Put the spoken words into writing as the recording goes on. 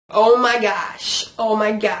Oh my gosh. Oh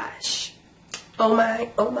my gosh. Oh my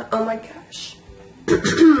gosh.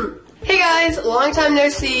 Hey guys, long time no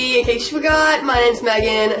see. In case you forgot, my name's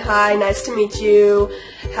Megan. Hi, nice to meet you.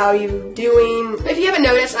 How are you doing? If you haven't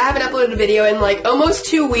noticed, I haven't uploaded a video in like almost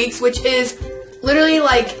 2 weeks, which is literally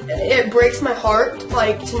like, it breaks my heart,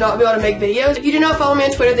 like, to not be able to make videos. If you do not follow me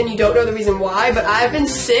on Twitter, then you don't know the reason why, but I've been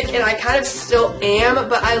sick and I kind of still am,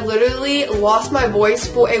 but I literally lost my voice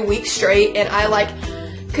for a week straight and I like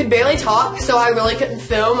could barely talk, so I really couldn't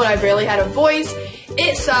film when I barely had a voice.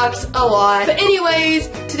 It sucks a lot. But anyways,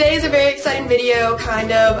 today is a very exciting video,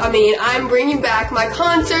 kind of. I mean, I'm bringing back my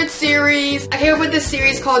concert series. I came up with this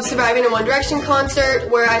series called Surviving a One Direction Concert,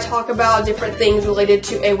 where I talk about different things related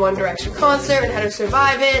to a One Direction concert and how to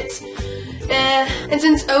survive it. And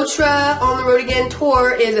since OTRA On the Road Again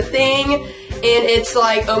tour is a thing, and it's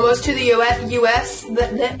like almost to the US, and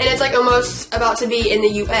it's like almost about to be in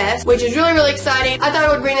the US, which is really, really exciting. I thought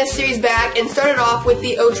I would bring this series back and start it off with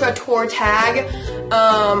the OTRA tour tag,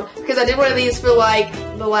 because I did one of these for like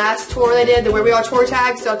the last tour they did, the Where We Are tour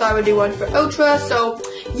tag, so I thought I would do one for OTRA. So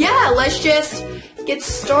yeah, let's just get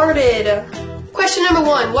started. Question number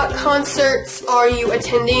 1, what concerts are you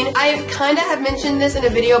attending? I kind of have mentioned this in a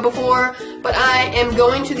video before, but I am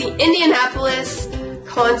going to the Indianapolis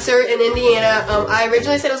concert in Indiana. I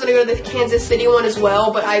originally said I was going to go to the Kansas City one as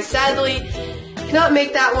well, but I sadly cannot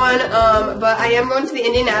make that one, but I am going to the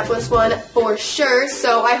Indianapolis one for sure,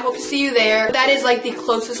 so I hope to see you there. That is like the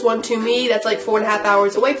closest one to me. That's like 4.5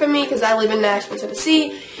 hours away from me because I live in Nashville,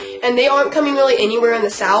 Tennessee, and they aren't coming really anywhere in the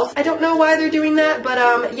South. I don't know why they're doing that,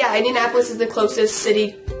 but yeah, Indianapolis is the closest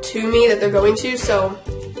city to me that they're going to, so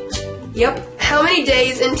yep. How many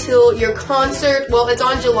days until your concert? Well, it's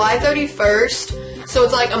on July 31st. So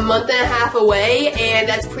it's like a month and a half away, and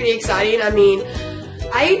that's pretty exciting. I mean,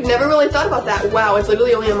 I never really thought about that. Wow, it's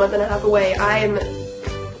literally only a month and a half away. I am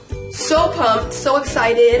so pumped, so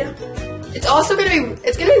excited. It's also gonna be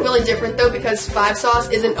really different though, because Five Sauce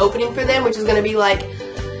isn't opening for them, which is gonna be like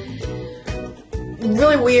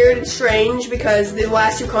really weird and strange, because the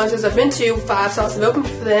last 2 concerts I've been to, Five Sauce have opened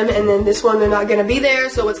for them, and then this one they're not gonna be there,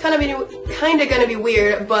 so it's kind of gonna be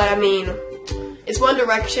weird. But I mean, it's One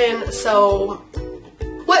Direction, so.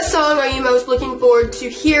 What song are you most looking forward to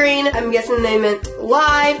hearing? I'm guessing they meant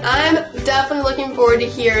live. I'm definitely looking forward to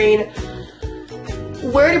hearing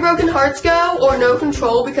Where Do Broken Hearts Go or No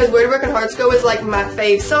Control, because Where Do Broken Hearts Go is like my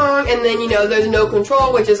fave song, and then, you know, there's No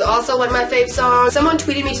Control, which is also like my fave song. Someone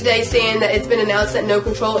tweeted me today saying that it's been announced that No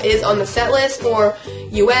Control is on the set list for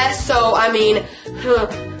US, so I mean,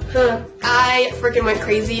 I freaking went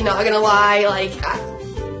crazy, not gonna lie. Like,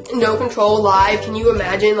 No Control live, can you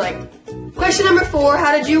imagine? Like, question number 4,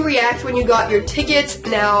 how did you react when you got your tickets?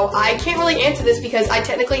 Now, I can't really answer this because I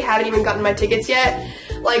technically haven't even gotten my tickets yet.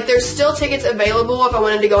 Like, there's still tickets available if I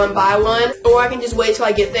wanted to go and buy one, or I can just wait till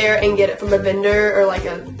I get there and get it from a vendor or like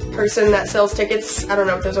a person that sells tickets. I don't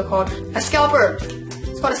know what those are called. A scalper.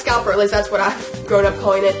 It's called a scalper, at least that's what I've grown up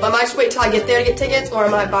calling it. But I might just wait till I get there to get tickets, or I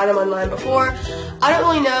might buy them online before. I don't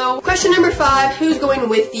really know. Question number 5, who's going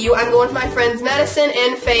with you? I'm going with my friends Madison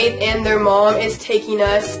and Faith, and their mom is taking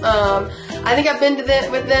us. I think I've been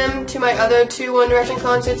with them to my other 2 One Direction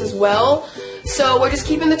concerts as well. So we're just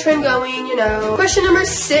keeping the trend going, you know. Question number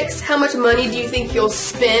 6, how much money do you think you'll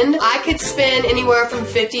spend? I could spend anywhere from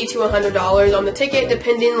 $50 to $100 on the ticket,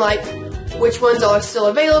 depending like which ones are still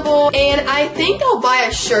available. And I think I'll buy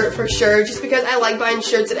a shirt for sure, just because I like buying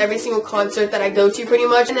shirts at every single concert that I go to pretty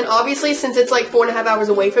much. And then obviously, since it's like 4.5 hours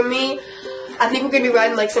away from me, I think we're going to be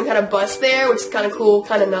riding like some kind of bus there, which is kind of cool,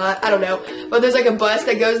 kind of not, I don't know. But there's like a bus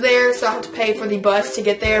that goes there, so I have to pay for the bus to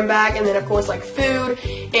get there and back, and then of course like food,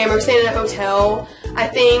 and we're staying in a hotel, I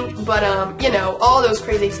think. But you know, all those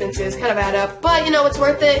crazy expenses kind of add up. But you know, it's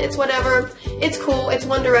worth it, it's whatever, it's cool, it's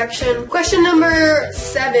One Direction. Question number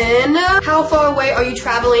 7, how far away are you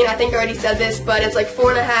traveling? I think I already said this, but it's like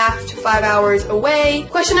 4.5 to 5 hours away.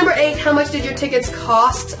 Question number 8, how much did your tickets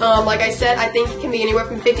cost? Like I said, I think it can be anywhere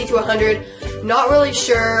from $50 to $100. Not really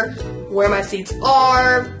sure where my seats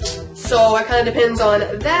are, so it kind of depends on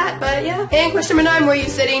that, but yeah. And question number 9, where are you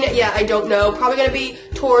sitting? Yeah, I don't know. Probably going to be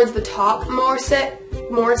towards the top, I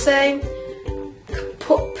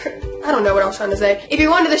don't know what I was trying to say. If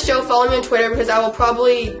you're going to the show, follow me on Twitter, because I will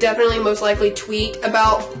probably, definitely, most likely tweet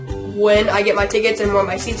about when I get my tickets and where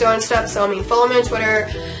my seats are and stuff. So, I mean, follow me on Twitter,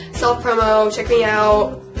 self-promo, check me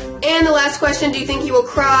out. And the last question, do you think you will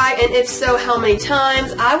cry? And if so, how many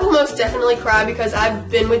times? I will most definitely cry, because I've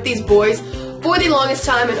been with these boys for the longest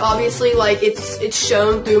time, and obviously, like, it's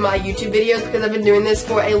shown through my YouTube videos because I've been doing this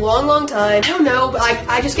for a long time. I don't know, but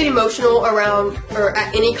I just get emotional around, or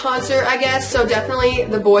at any concert, I guess, so definitely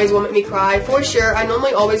the boys will make me cry, for sure. I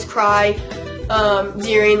normally always cry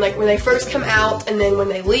during, like, when they first come out, and then when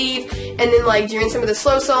they leave, and then, like, during some of the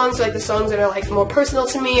slow songs, like the songs that are, like, more personal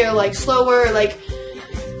to me, or, like, slower, or, like,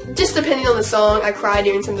 just depending on the song, I cry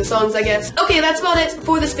during some of the songs, I guess. Okay, that's about it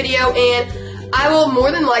for this video, and I will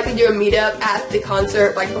more than likely do a meetup at the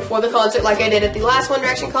concert, like before the concert, like I did at the last One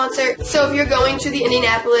Direction concert. So if you're going to the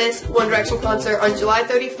Indianapolis One Direction concert on July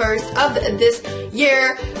 31st of this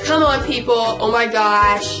year, come on people, oh my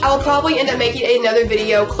gosh. I will probably end up making another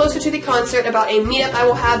video closer to the concert about a meetup I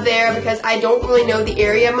will have there because I don't really know the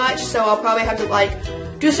area much, so I'll probably have to like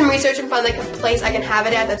do some research and find like a place I can have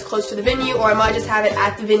it at that's close to the venue, or I might just have it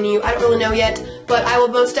at the venue. I don't really know yet, but I will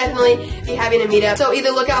most definitely be having a meetup. So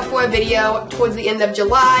either look out for a video towards the end of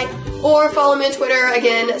July, or follow me on Twitter,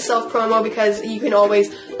 again, self-promo, because you can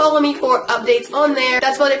always follow me for updates on there.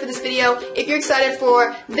 That's about it for this video. If you're excited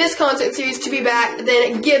for this concert series to be back,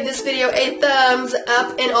 then give this video a thumbs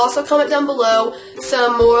up, and also comment down below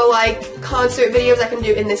some more like concert videos I can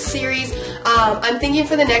do in this series. I'm thinking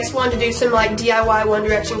for the next one to do some like DIY One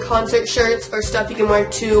Direction concert shirts, or stuff you can wear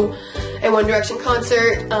to a One Direction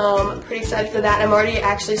concert. I'm pretty excited for that. I'm already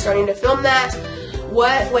actually starting to film that.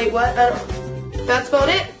 What? Wait, what? That's about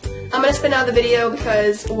it. I'm going to spin out the video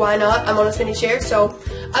because why not? I'm on a spinning chair. So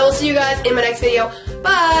I will see you guys in my next video.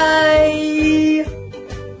 Bye!